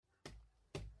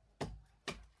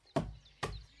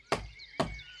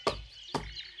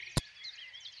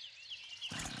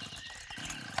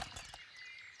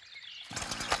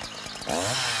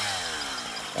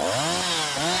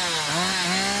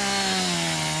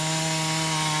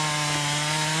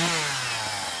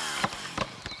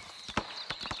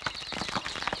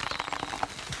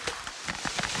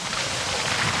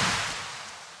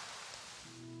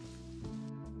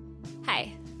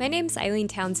name's Eileen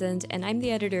Townsend, and I'm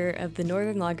the editor of the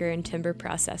Northern Logger and Timber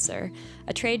Processor,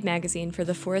 a trade magazine for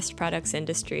the forest products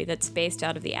industry that's based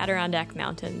out of the Adirondack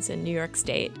Mountains in New York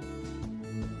State.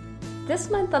 This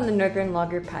month on the Northern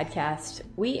Logger podcast,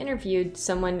 we interviewed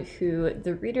someone who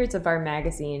the readers of our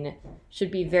magazine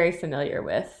should be very familiar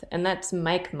with, and that's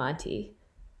Mike Monte.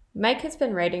 Mike has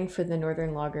been writing for the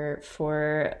Northern Logger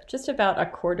for just about a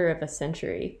quarter of a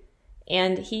century.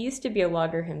 And he used to be a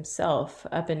logger himself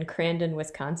up in Crandon,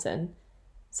 Wisconsin.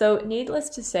 So needless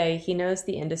to say, he knows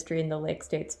the industry in the Lake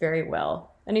States very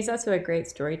well, and he's also a great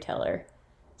storyteller.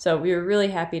 So we were really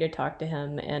happy to talk to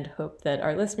him and hope that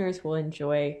our listeners will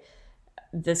enjoy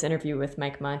this interview with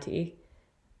Mike Monte.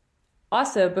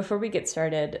 Also, before we get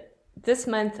started, this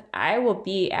month I will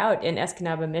be out in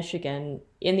Escanaba, Michigan,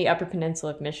 in the Upper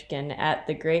Peninsula of Michigan at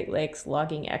the Great Lakes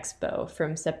Logging Expo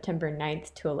from September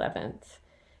 9th to 11th.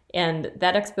 And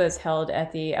that expo is held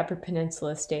at the Upper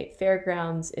Peninsula State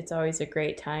Fairgrounds. It's always a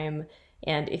great time.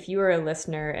 And if you are a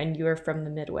listener and you are from the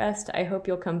Midwest, I hope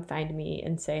you'll come find me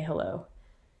and say hello.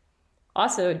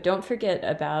 Also, don't forget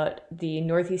about the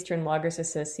Northeastern Loggers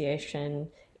Association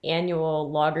annual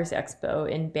Loggers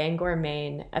Expo in Bangor,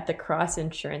 Maine at the Cross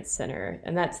Insurance Center.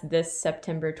 And that's this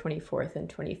September 24th and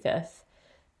 25th.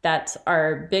 That's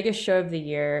our biggest show of the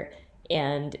year.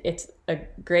 And it's a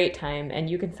great time, and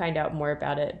you can find out more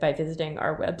about it by visiting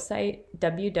our website,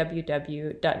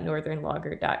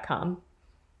 www.northernlogger.com.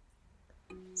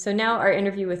 So now our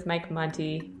interview with Mike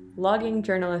Monte, logging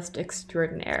journalist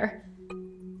extraordinaire.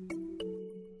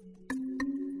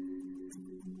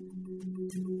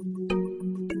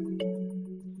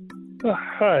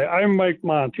 Hi, I'm Mike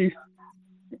Monte.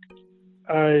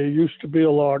 I used to be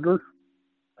a logger.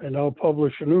 I now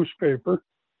publish a newspaper.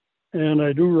 And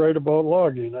I do write about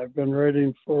logging. I've been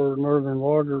writing for Northern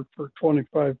Logger for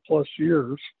 25 plus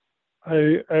years.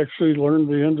 I actually learned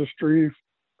the industry.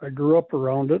 I grew up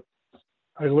around it.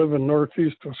 I live in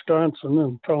northeast Wisconsin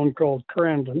in a town called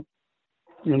Crandon,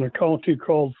 in a county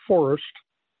called Forest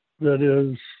that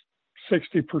is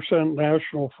 60%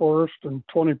 national forest and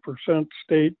 20%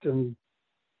 state and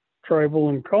tribal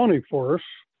and county forests,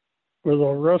 with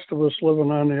the rest of us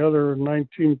living on the other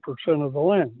 19% of the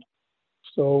land.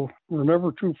 So we're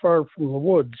never too far from the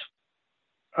woods.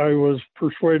 I was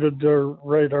persuaded to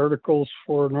write articles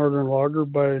for Northern Logger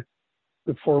by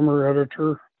the former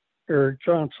editor, Eric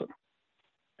Johnson.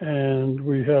 And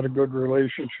we had a good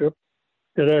relationship.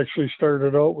 It actually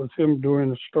started out with him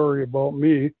doing a story about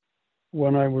me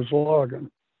when I was logging.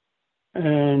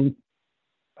 And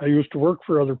I used to work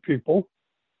for other people.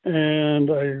 And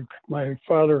my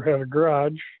father had a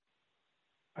garage.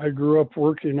 I grew up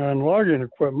working on logging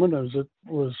equipment as it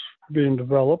was being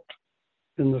developed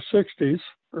in the 60s,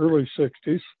 early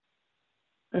 60s,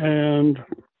 and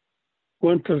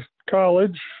went to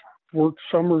college, worked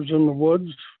summers in the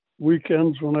woods,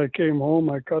 weekends when I came home,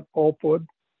 I cut pulpwood.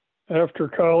 After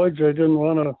college, I didn't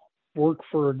want to work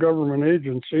for a government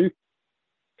agency,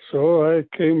 so I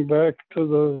came back to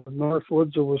the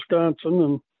Northwoods of Wisconsin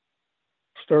and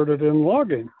started in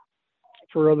logging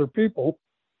for other people,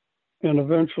 and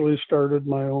eventually started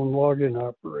my own logging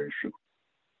operation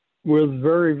with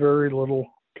very, very little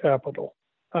capital.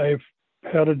 I've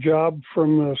had a job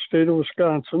from the state of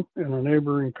Wisconsin in a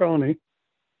neighboring county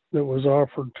that was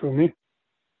offered to me,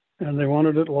 and they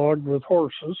wanted it logged with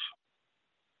horses.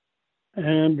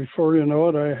 And before you know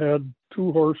it, I had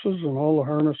 2 horses and all the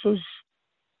harnesses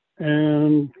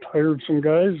and hired some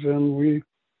guys, and we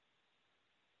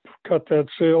cut that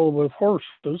sale with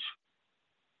horses.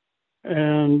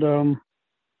 And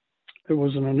it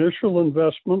was an initial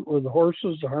investment with the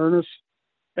horses, the harness,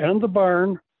 and the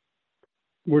barn,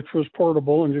 which was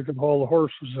portable and you could haul the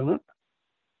horses in it,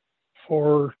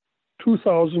 for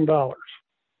 $2,000,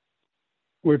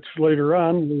 which later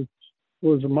on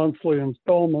was a monthly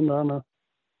installment on a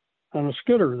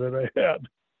skidder that I had.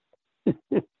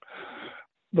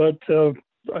 But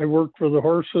I worked for the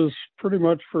horses pretty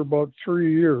much for about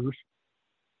 3 years.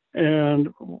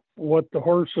 And what the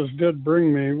horses did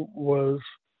bring me was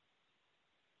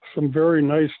some very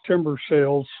nice timber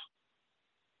sales,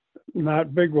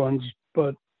 not big ones,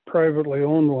 but privately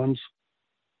owned ones,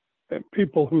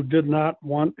 people who did not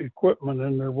want equipment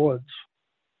in their woods.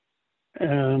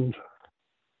 And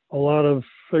a lot of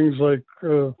things like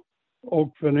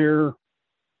oak veneer,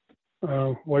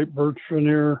 white birch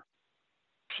veneer,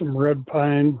 some red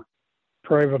pine,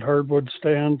 private hardwood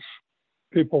stands.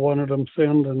 People wanted them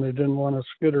thinned and they didn't want a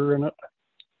skidder in it.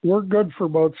 Worked good for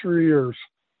about 3 years,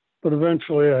 but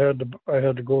eventually I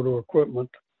had to go to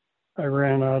equipment. I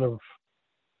ran out of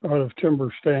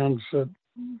timber stands that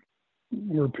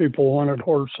where people wanted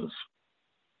horses.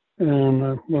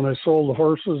 And when I sold the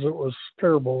horses, it was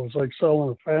terrible. It was like selling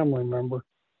a family member.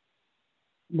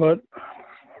 But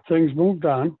things moved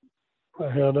on. I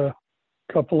had a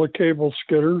couple of cable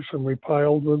skidders, and we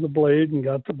piled with the blade and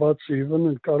got the butts even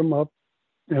and cut them up.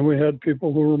 And we had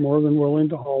people who were more than willing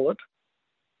to haul it.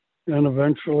 And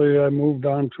eventually I moved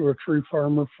on to a tree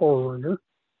farmer forwarder.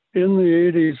 In the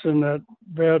 80s, in that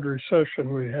bad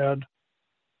recession we had,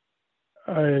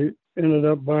 I ended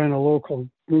up buying a local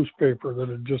newspaper that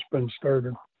had just been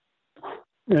started.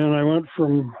 And I went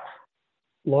from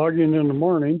logging in the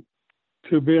morning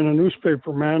to being a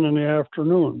newspaper man in the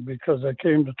afternoon, because I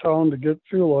came to town to get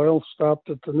fuel oil, stopped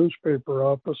at the newspaper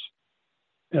office,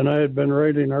 and I had been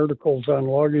writing articles on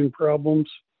logging problems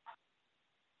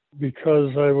because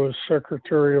I was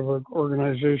secretary of an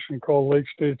organization called Lake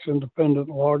States Independent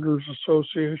Loggers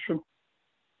Association.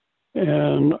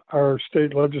 And our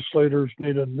state legislators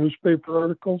needed newspaper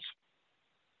articles.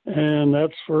 And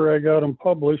that's where I got them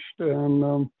published.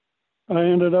 And I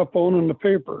ended up owning the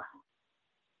paper.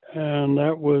 And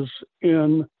that was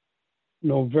in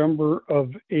November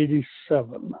of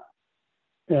 87.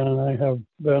 And I have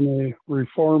been a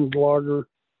reformed logger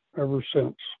ever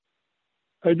since.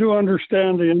 I do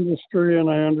understand the industry, and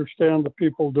I understand the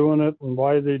people doing it and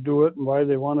why they do it and why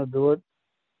they want to do it.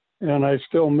 And I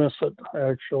still miss it,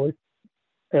 actually,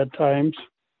 at times.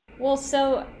 Well,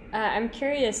 so I'm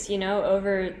curious,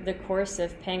 over the course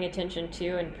of paying attention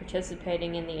to and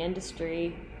participating in the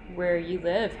industry where you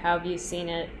live, how have you seen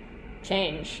it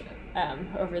change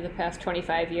over the past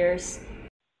 25 years?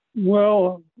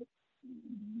 Well,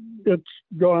 it's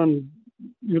gone.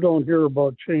 You don't hear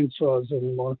about chainsaws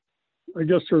anymore. I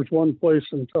guess there's one place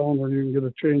in town where you can get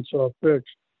a chainsaw fixed.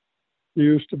 There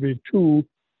used to be two,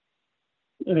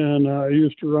 and I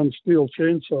used to run steel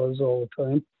chainsaws all the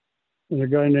time. And a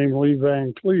guy named Lee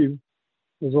Van Cleve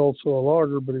was also a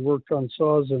logger, but he worked on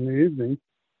saws in the evening.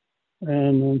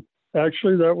 And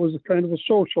actually, that was a kind of a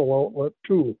social outlet,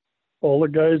 too. All the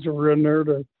guys that were in there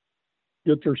to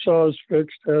get their saws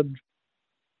fixed had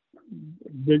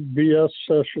big BS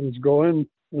sessions going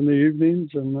in the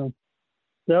evenings, and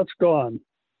that's gone.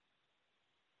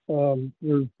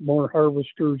 There's more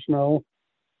harvesters now.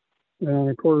 And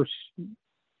of course,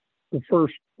 the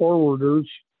first forwarders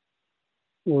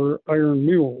were iron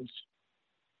mules.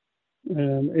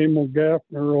 And Emil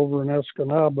Gaffner over in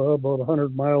Escanaba, about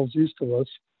 100 miles east of us,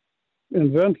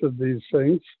 invented these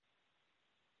things.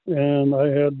 And I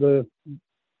had the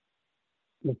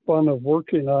fun of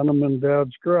working on them in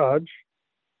Dad's garage.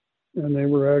 And they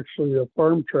were actually a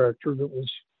farm tractor that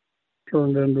was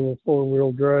turned into a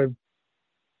four-wheel drive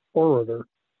forwarder.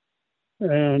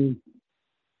 And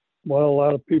while a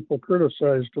lot of people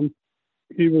criticized him,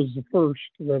 he was the first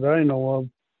that I know of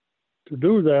to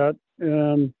do that.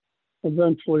 And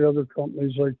eventually other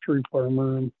companies like Tree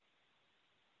Farmer and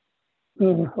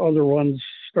other ones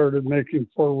started making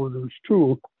forwarders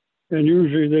too. And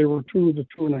usually they were 2 to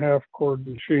 2.5 cord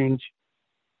machines.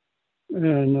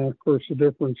 And of course the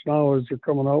difference now is they're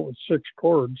coming out with 6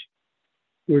 cords,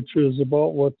 which is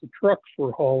about what the trucks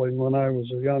were hauling when I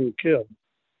was a young kid,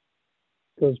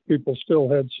 because people still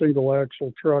had single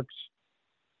axle trucks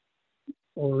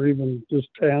or even just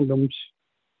tandems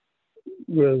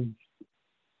with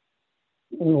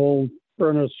an old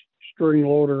Prentice string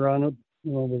loader on it,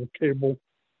 with a cable.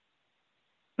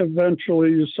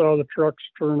 Eventually you saw the trucks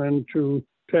turn into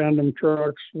tandem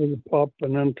trucks with a pup,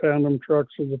 and then tandem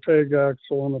trucks with a tag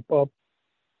axle and a pup,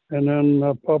 and then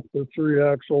a pup with 3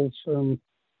 axles. And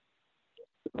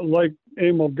like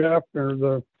Emil Gaffner,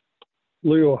 the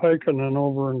Leo Heikkinen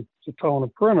over in the town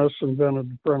of Prentice invented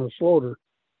the Prentice loader.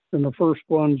 And the first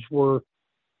ones were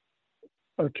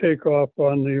a takeoff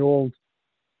on the old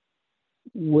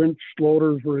winch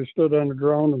loaders where you stood on the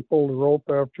ground and pulled a rope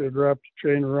after you wrapped a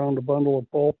chain around a bundle of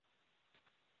pulp.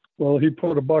 Well, he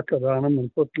put a bucket on them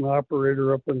and put an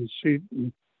operator up in the seat.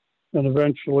 And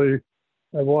eventually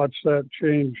I watched that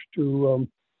change to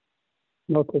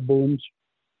knuckle booms.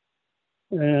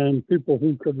 And people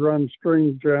who could run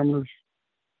string jammers,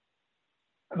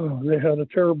 they had a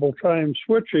terrible time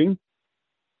switching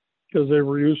because they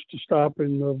were used to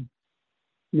stopping the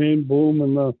main boom,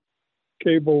 and the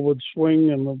cable would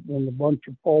swing, and when the bunch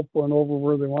of pulp went over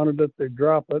where they wanted it, they'd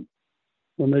drop it.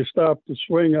 When they stopped the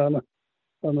swing on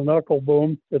the knuckle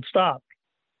boom, it stopped.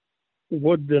 The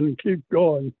wood didn't keep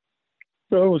going.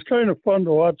 So it was kind of fun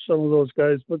to watch some of those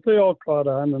guys, but they all caught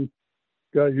on and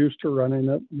got used to running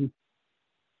it.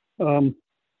 And,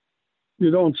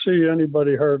 you don't see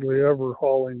anybody hardly ever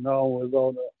hauling now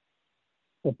without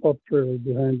a pup trailer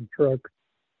behind the truck.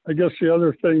 I guess the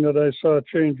other thing that I saw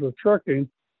change with trucking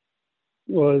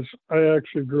was I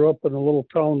actually grew up in a little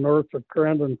town north of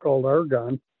Crandon called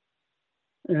Argonne,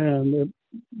 and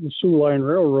the Sioux Line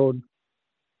Railroad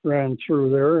ran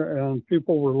through there, and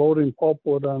people were loading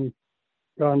pulpwood on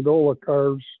gondola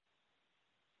cars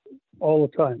all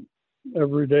the time,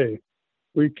 every day,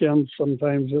 weekends,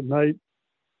 sometimes at night.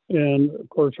 And of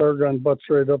course, Argonne butts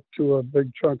right up to a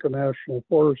big chunk of national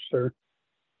forest there.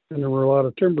 And there were a lot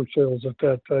of timber sales at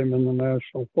that time in the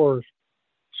national forest.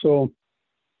 So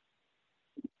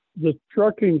the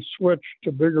trucking switched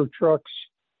to bigger trucks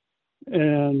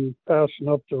and passing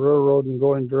up the railroad and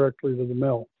going directly to the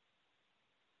mill.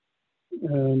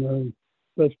 And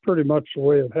that's pretty much the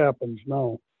way it happens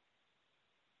now.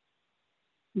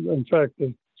 In fact,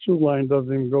 the Sioux Line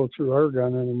doesn't even go through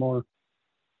Argonne anymore.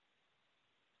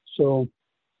 So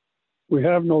we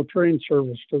have no train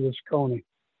service to this county.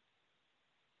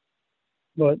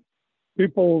 But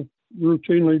people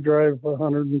routinely drive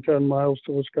 110 miles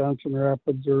to Wisconsin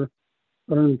Rapids or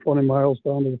 120 miles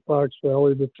down to the Fox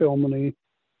Valley to Tilmany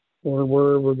or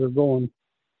wherever they're going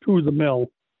to the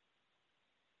mill.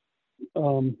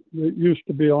 It used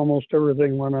to be almost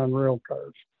everything went on rail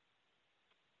cars.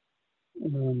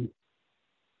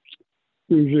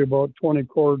 Usually about 20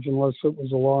 cords, unless it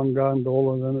was a long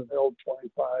gondola, then it held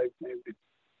 25 maybe.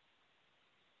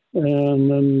 And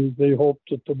then they hoped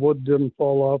that the wood didn't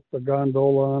fall off the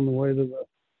gondola on the way to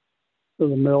the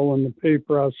mill, and the pay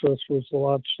process was a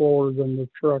lot slower than the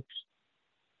trucks.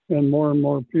 And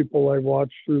more people I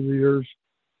watched through the years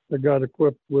that got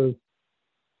equipped with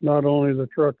not only the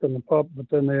truck and the pup, but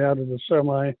then they added a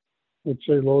semi, which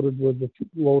they loaded with the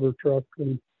loader truck.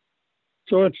 And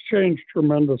so it's changed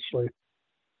tremendously.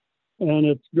 And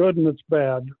it's good and it's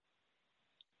bad.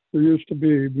 There used to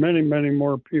be many, many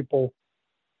more people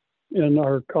in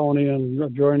our county and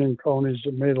adjoining counties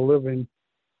that made a living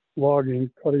logging,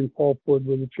 cutting pulpwood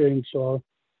with a chainsaw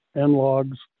and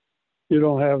logs. You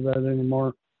don't have that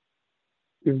anymore.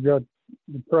 You've got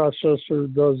the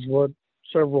processor does what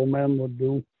several men would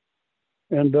do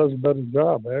and does a better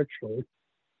job, actually,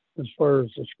 as far as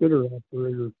the skidder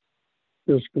operator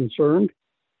is concerned.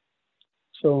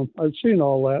 So I've seen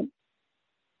all that.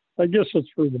 I guess it's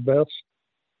for the best.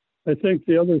 I think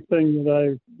the other thing that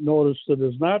I've noticed that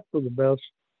is not for the best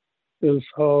is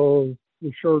how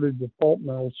the shortage of pulp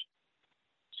mills.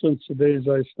 Since the days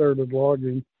I started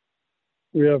logging,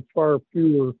 we have far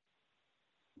fewer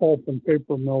pulp and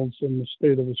paper mills in the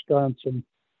state of Wisconsin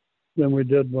than we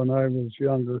did when I was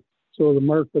younger. So the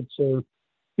markets are,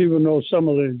 even though some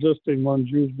of the existing ones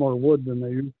use more wood than they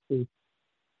used to,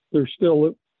 there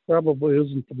still probably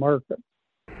isn't the market.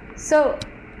 So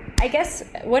I guess,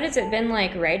 what has it been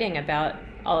like writing about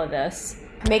all of this?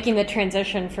 Making the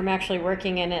transition from actually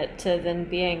working in it to then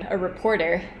being a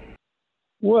reporter?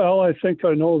 Well, I think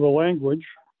I know the language,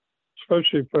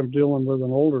 especially if I'm dealing with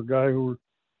an older guy who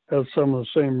has some of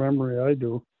the same memory I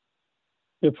do.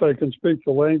 If I can speak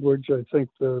the language, I think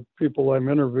the people I'm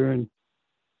interviewing,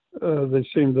 they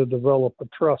seem to develop a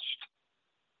trust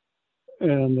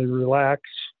and they relax.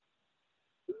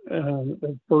 And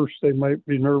at first they might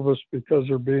be nervous because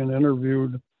they're being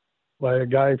interviewed by a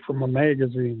guy from a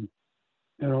magazine,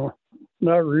 you know,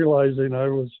 not realizing I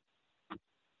was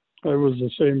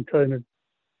the same kind of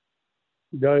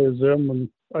guy as them. And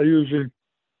I usually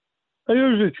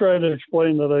try to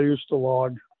explain that I used to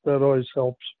log. That always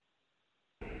helps.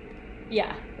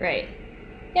 Yeah, right.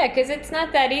 Yeah, because it's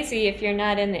not that easy if you're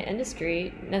not in the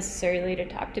industry necessarily to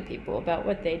talk to people about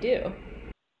what they do.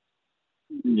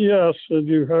 Yes,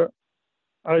 and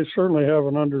I certainly have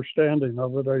an understanding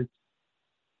of it.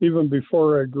 Even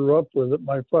before I grew up with it,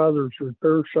 my father's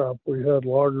repair shop, we had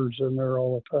loggers in there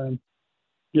all the time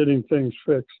getting things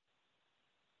fixed.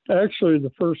 Actually,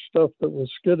 the first stuff that was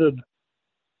skidded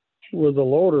with a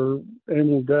loader,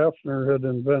 Emil Gaffner had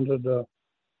invented a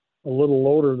little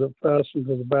loader that fastened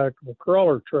to the back of a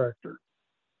crawler tractor.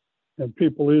 And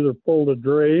people either pulled a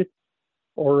dray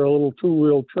or a little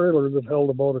two-wheel trailer that held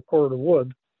about a cord of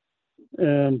wood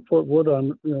and put wood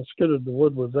on, skidded the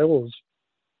wood with those.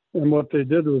 And what they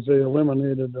did was they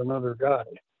eliminated another guy,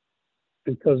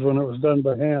 because when it was done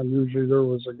by hand, usually there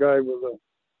was a guy with a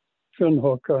fin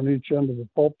hook on each end of the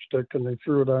pulp stick, and they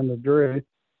threw it on the dray,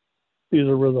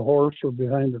 either with a horse or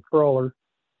behind a crawler,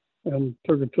 and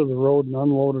took it to the road and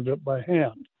unloaded it by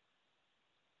hand.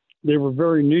 They were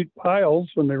very neat piles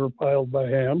when they were piled by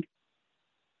hand,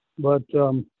 but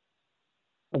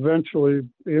eventually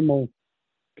Emil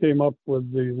came up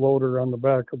with the loader on the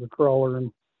back of the crawler,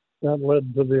 and that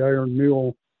led to the iron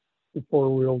mule, the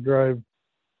four-wheel drive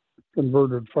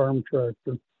converted farm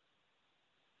tractor.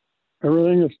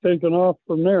 Everything has taken off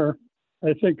from there.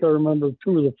 I think I remember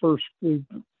two of the first, we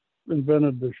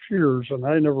invented the shears, and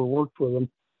I never worked with them,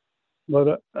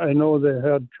 but I know they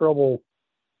had trouble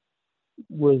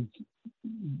with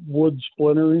wood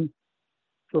splintering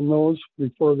from those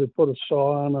before they put a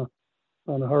saw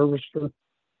on a harvester.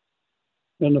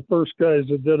 And the first guys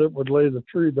that did it would lay the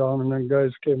tree down, and then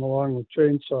guys came along with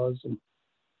chainsaws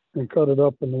and cut it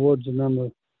up in the woods, and then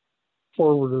the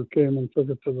forwarder came and took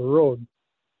it to the road.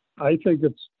 I think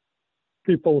it's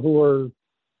people who are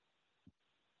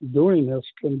doing this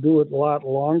can do it a lot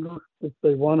longer. If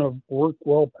they want to work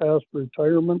well past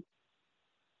retirement,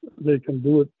 they can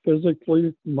do it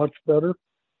physically much better.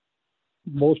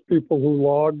 Most people who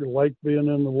log like being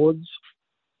in the woods,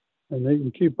 and they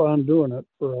can keep on doing it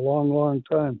for a long, long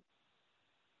time,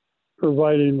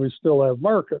 providing we still have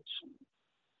markets.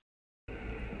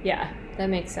 Yeah, that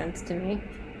makes sense to me.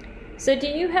 So do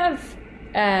you have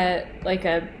like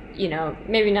a,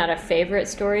 maybe not a favorite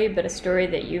story, but a story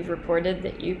that you've reported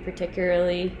that you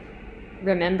particularly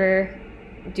remember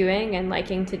doing and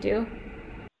liking to do?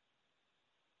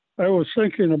 I was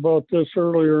thinking about this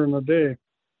earlier in the day.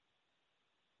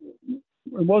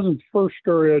 It wasn't the first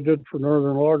story I did for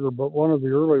Northern Logger, but one of the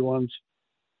early ones.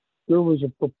 There was a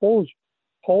proposed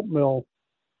pulp mill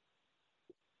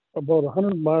about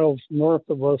 100 miles north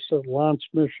of us at Lance,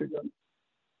 Michigan.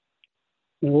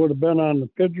 It would have been on the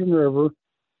Pigeon River,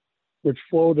 which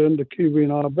flowed into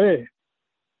Keweenaw Bay.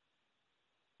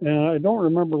 And I don't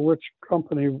remember which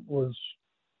company was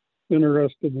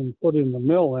interested in putting the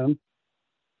mill in,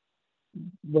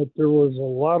 but there was a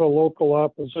lot of local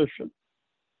opposition.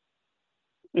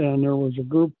 And there was a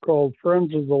group called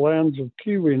Friends of the Lands of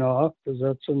Keweenaw, because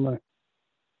that's in the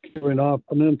Keweenaw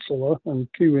Peninsula and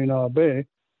Keweenaw Bay.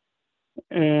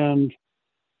 And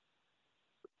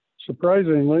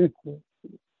surprisingly,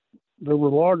 there were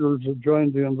loggers that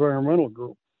joined the environmental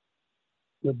group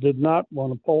that did not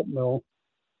want a pulp mill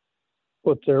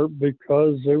put there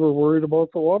because they were worried about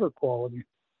the water quality.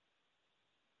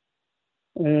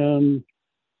 And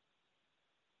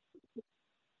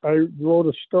I wrote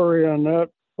a story on that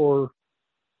for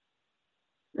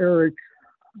Eric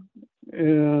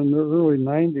in the early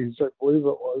 90s, I believe it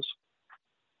was.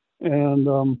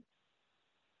 And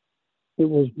it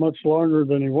was much longer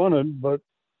than he wanted, but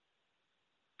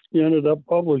he ended up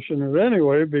publishing it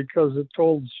anyway because it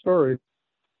told the story.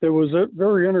 It was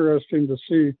very interesting to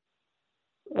see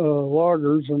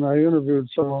loggers, and I interviewed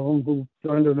some of them who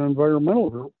joined an environmental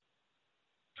group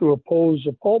to oppose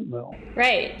a pulp mill.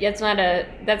 Right. That's not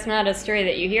a story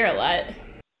that you hear a lot.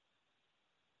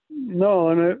 No,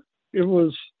 and it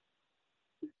was,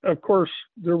 of course,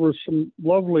 there was some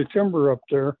lovely timber up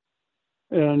there,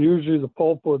 and usually the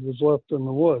pulpwood was left in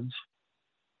the woods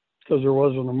because there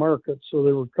wasn't a market. So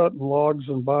they were cutting logs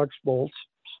and box bolts,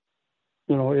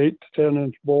 8 to 10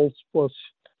 inch bolts plus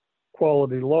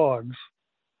quality logs.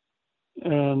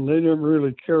 And they didn't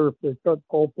really care if they cut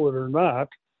pulpwood or not.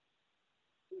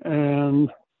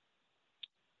 And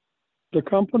the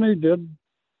company did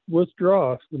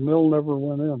withdraw. The mill never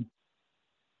went in.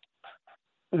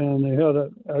 And they had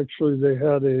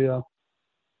a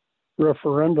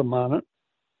referendum on it.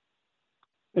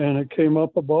 And it came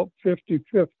up about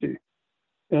 50-50.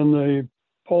 And the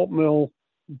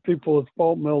people at the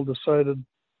pulp mill decided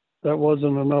that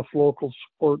wasn't enough local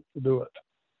support to do it.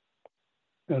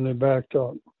 And they backed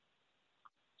out.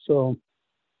 So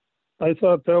I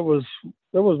thought that was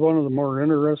one of the more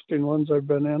interesting ones I've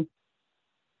been in.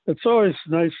 It's always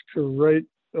nice to write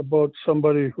about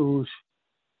somebody who's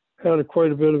had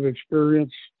quite a bit of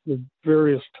experience with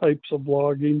various types of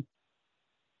logging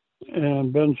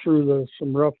and been through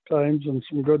some rough times and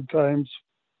some good times.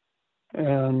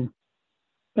 And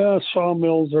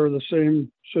sawmills are the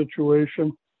same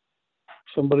situation.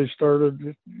 Somebody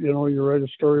started, you write a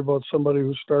story about somebody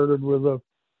who started with a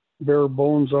bare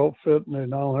bones outfit, and they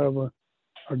now have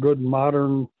a good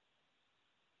modern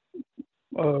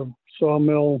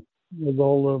sawmill with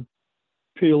all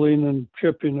the peeling and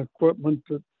chipping equipment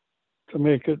to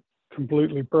make it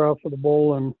completely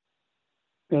profitable,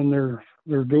 and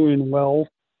they're doing well.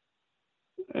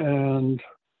 And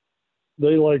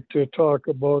they like to talk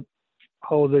about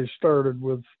how they started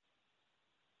with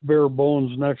bare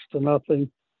bones, next to nothing.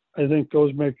 I think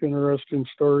those make interesting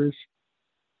stories.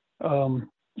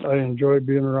 I enjoy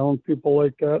being around people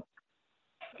like that.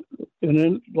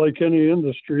 And like any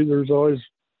industry, there's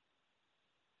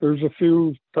a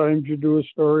few times you do a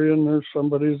story and there's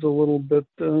somebody's a little bit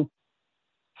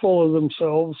full of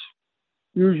themselves.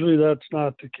 Usually that's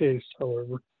not the case,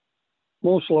 however.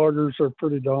 Most loggers are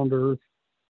pretty down to earth.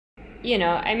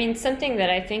 Something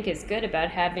that I think is good about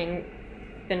having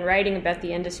been writing about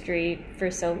the industry for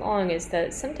so long is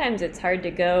that sometimes it's hard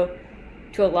to go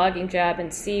to a logging job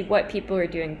and see what people are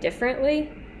doing differently.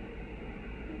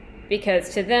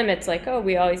 Because to them, it's like, oh,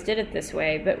 we always did it this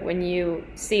way. But when you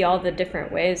see all the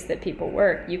different ways that people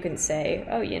work, you can say,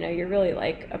 oh, you're really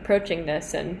like approaching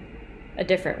this in a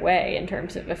different way in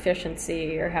terms of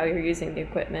efficiency or how you're using the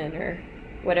equipment or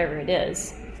whatever it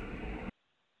is.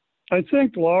 I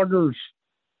think loggers,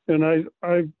 and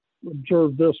I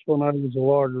observed this when I was a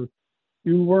logger,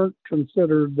 you weren't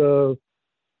considered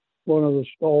one of the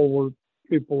stalwart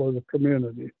people of the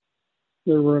community.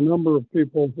 There were a number of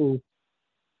people who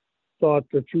thought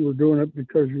that you were doing it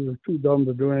because you were too dumb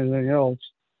to do anything else,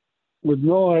 with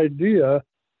no idea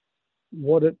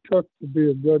what it took to be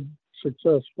a good,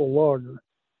 successful logger.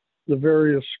 The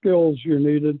various skills you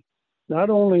needed,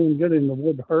 not only in getting the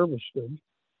wood harvested,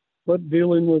 but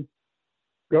dealing with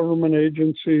government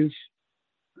agencies,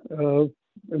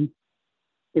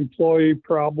 employee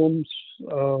problems,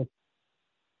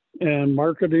 and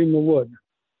marketing the wood.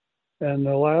 And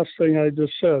the last thing I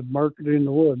just said, marketing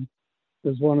the wood,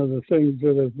 is one of the things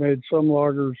that has made some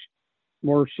loggers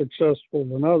more successful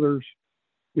than others,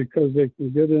 because they can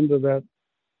get into that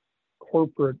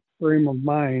corporate frame of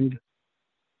mind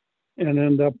and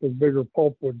end up with bigger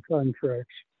pulpwood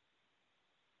contracts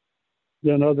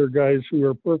than other guys who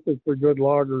are perfectly good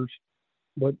loggers,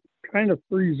 but kind of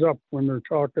freeze up when they're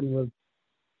talking with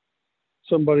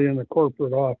somebody in the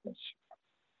corporate office.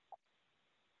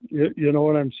 You know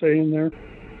what I'm saying there?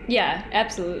 Yeah,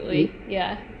 absolutely.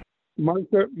 Yeah.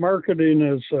 Marketing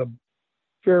is a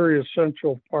very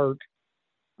essential part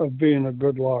of being a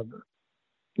good logger.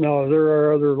 Now,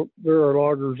 there are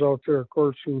loggers out there, of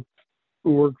course, who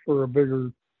work for a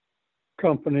bigger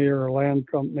company or a land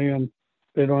company, and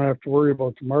they don't have to worry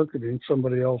about the marketing.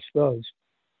 Somebody else does.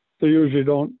 They usually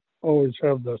don't always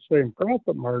have the same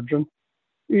profit margin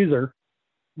either,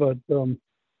 but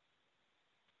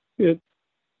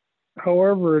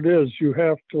however it is, you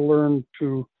have to learn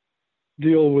to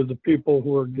deal with the people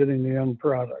who are getting the end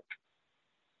product.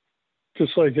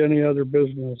 Just like any other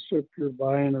business, if you're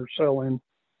buying or selling,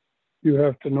 you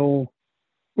have to know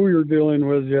who you're dealing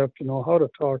with. You have to know how to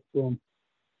talk to them.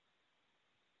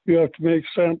 You have to make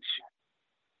sense,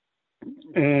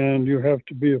 and you have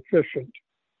to be efficient.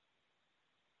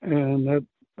 And that,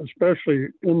 especially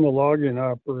in the logging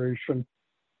operation,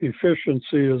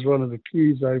 efficiency is one of the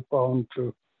keys I found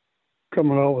to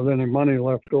coming out with any money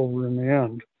left over in the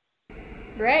end.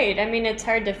 Right. I mean, it's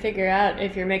hard to figure out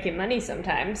if you're making money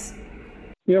sometimes.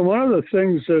 Yeah, one of the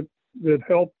things that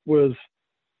helped with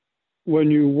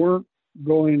when you weren't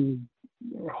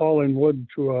hauling wood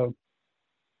to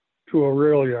a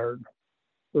rail yard,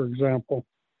 for example.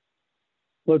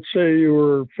 Let's say you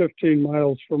were 15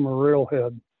 miles from a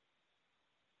railhead.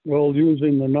 Well,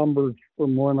 using the numbers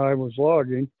from when I was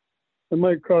logging, it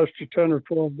might cost you $10 or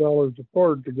 $12 a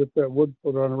cord to get that wood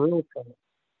put on a rail car.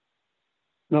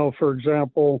 Now, for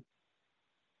example,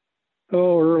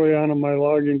 early on in my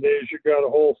logging days, you got a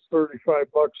whole $35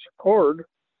 a cord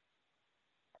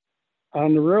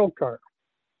on the rail car.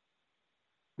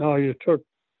 Now you took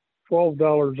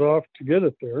 $12 off to get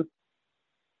it there.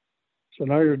 So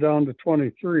now you're down to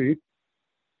 23.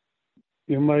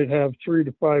 You might have $3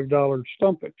 to $5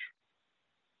 stumpage.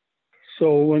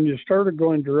 So when you started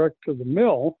going direct to the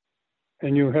mill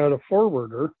and you had a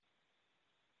forwarder,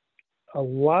 a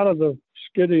lot of the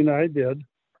skidding I did,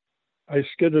 I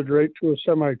skidded right to a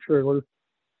semi-trailer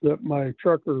that my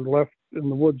trucker left in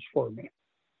the woods for me.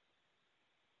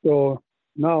 So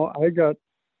now I got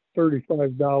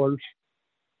 $35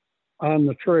 on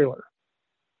the trailer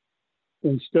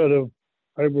instead of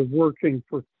I was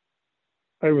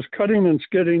cutting and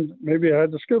skidding. Maybe I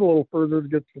had to skid a little further to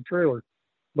get to the trailer,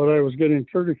 but I was getting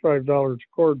 $35 a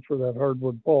cord for that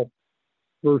hardwood pulp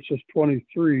versus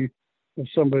 23 if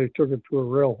somebody took it to a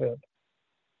railhead.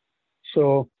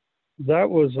 So that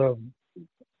was a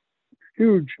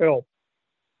huge help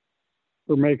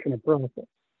for making a profit.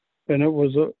 And it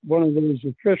was one of those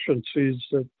efficiencies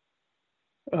that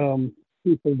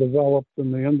people developed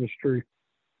in the industry.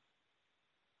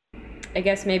 I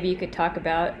guess maybe you could talk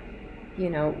about,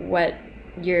 what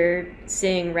you're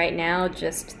seeing right now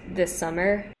just this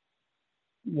summer.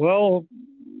 Well,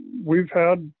 we've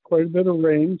had quite a bit of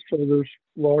rain, so there's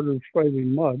loggers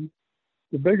fighting mud.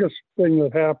 The biggest thing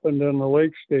that happened in the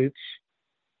lake states,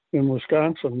 in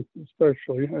Wisconsin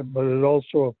especially, but it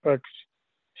also affects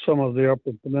some of the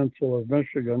upper peninsula of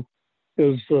Michigan,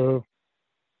 is the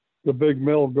big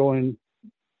mill going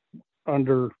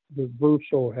under that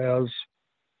Brusso has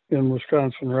in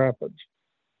Wisconsin Rapids.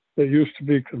 It used to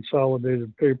be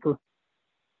Consolidated Paper a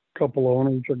couple of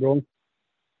owners ago.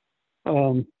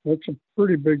 That's a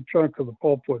pretty big chunk of the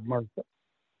pulpwood market.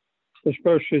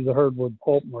 especially the hardwood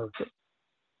pulp market.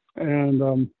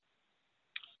 And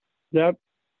that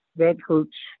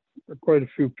hurts quite a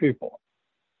few people.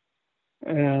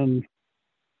 And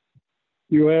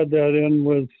you add that in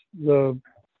with the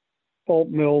pulp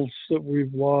mills that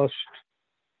we've lost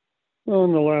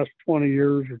in the last 20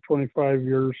 years or 25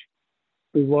 years.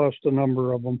 We've lost a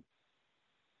number of them.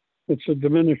 It's a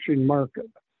diminishing market,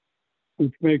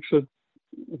 which makes it,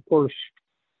 of course,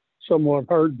 somewhat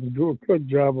hard to do a good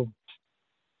job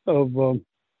of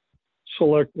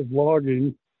selective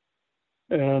logging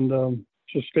and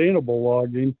sustainable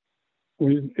logging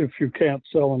if you can't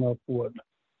sell enough wood.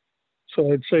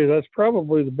 So I'd say that's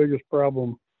probably the biggest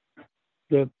problem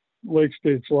that Lake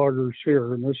States loggers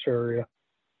here in this area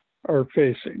are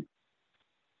facing,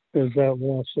 is that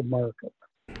loss of market.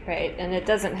 Right, and it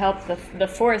doesn't help the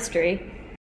forestry.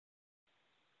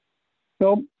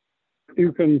 Nope.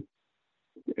 You can,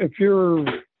 if you're,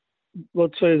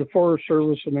 let's say, the Forest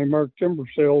Service and they mark timber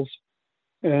sales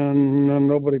and then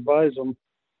nobody buys them,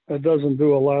 that doesn't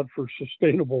do a lot for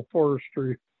sustainable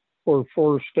forestry or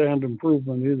forest stand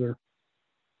improvement either.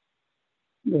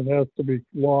 It has to be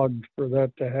logged for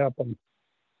that to happen.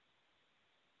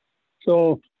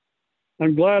 So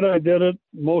I'm glad I did it.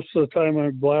 Most of the time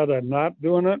I'm glad I'm not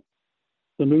doing it.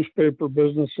 The newspaper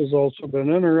business has also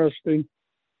been interesting,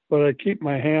 but I keep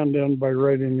my hand in by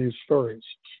writing these stories.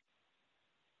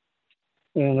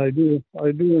 And I do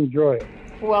enjoy it.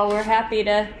 Well, we're happy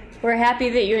that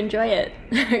you enjoy it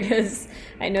because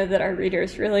I know that our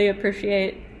readers really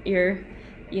appreciate your,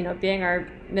 being our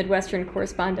Midwestern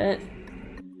correspondent.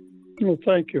 Well,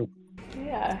 thank you.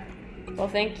 Yeah. Well,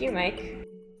 thank you, Mike.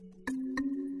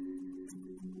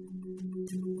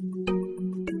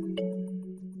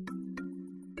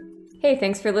 Hey,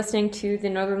 thanks for listening to the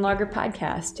Northern Logger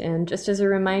Podcast. And just as a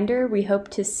reminder, we hope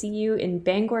to see you in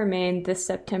Bangor, Maine this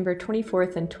September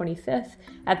 24th and 25th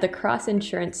at the Cross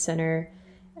Insurance Center.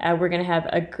 We're going to have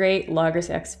a great Loggers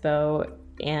Expo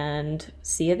and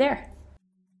see you there.